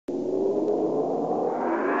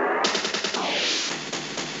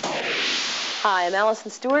Hi, I'm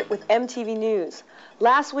Allison Stewart with MTV News.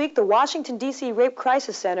 Last week, the Washington, D.C. Rape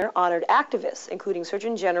Crisis Center honored activists, including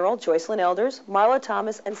Surgeon General Joycelyn Elders, Marlo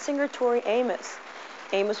Thomas, and singer Tori Amos.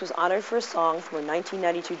 Amos was honored for a song from her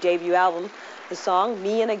 1992 debut album. The song,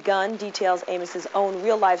 Me and a Gun, details Amos's own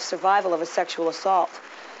real-life survival of a sexual assault.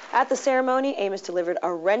 At the ceremony, Amos delivered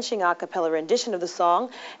a wrenching a cappella rendition of the song,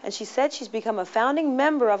 and she said she's become a founding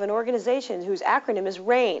member of an organization whose acronym is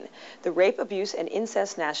R.A.I.N.N, the Rape, Abuse, and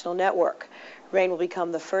Incest National Network. R.A.I.N.N will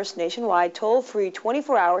become the first nationwide toll-free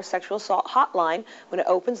 24-hour sexual assault hotline when it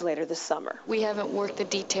opens later this summer. We haven't worked the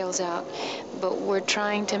details out, but we're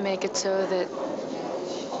trying to make it so that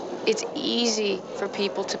it's easy for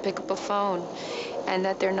people to pick up a phone and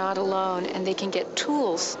that they're not alone and they can get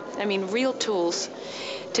tools, I mean real tools,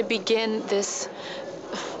 to begin this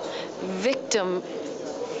victim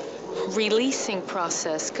releasing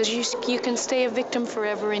process, because you can stay a victim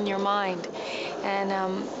forever in your mind,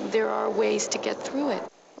 and there are ways to get through it.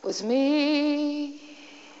 It was me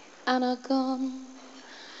and a gun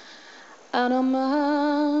and a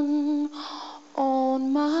man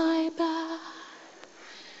on my back,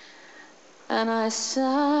 and I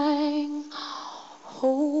sang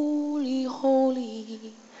holy,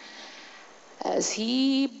 holy as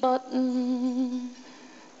he buttoned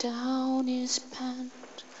down his pants.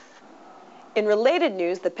 In related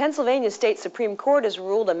news, the Pennsylvania State Supreme Court has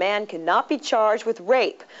ruled a man cannot be charged with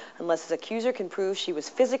rape unless his accuser can prove she was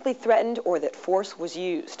physically threatened or that force was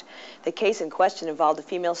used. The case in question involved a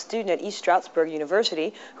female student at East Stroudsburg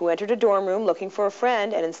University who entered a dorm room looking for a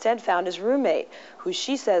friend and instead found his roommate, who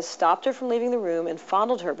she says stopped her from leaving the room and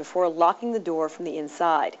fondled her before locking the door from the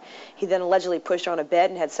inside. He then allegedly pushed her on a bed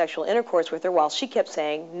and had sexual intercourse with her while she kept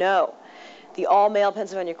saying no. The all-male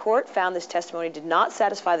Pennsylvania court found this testimony did not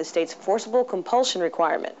satisfy the state's forcible compulsion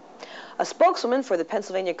requirement. A spokeswoman for the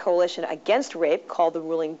Pennsylvania Coalition Against Rape called the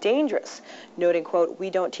ruling dangerous, noting, quote, "We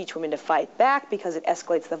don't teach women to fight back because it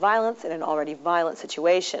escalates the violence in an already violent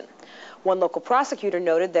situation." One local prosecutor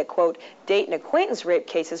noted that, quote, "Date and acquaintance rape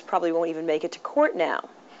cases probably won't even make it to court now."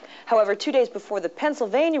 However, 2 days before the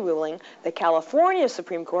Pennsylvania ruling, the California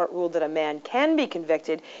Supreme Court ruled that a man can be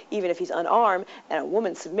convicted even if he's unarmed and a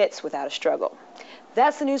woman submits without a struggle.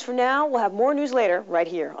 That's the news for now. We'll have more news later right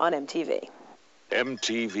here on MTV.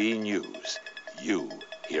 MTV News. You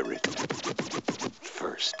hear it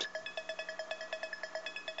first.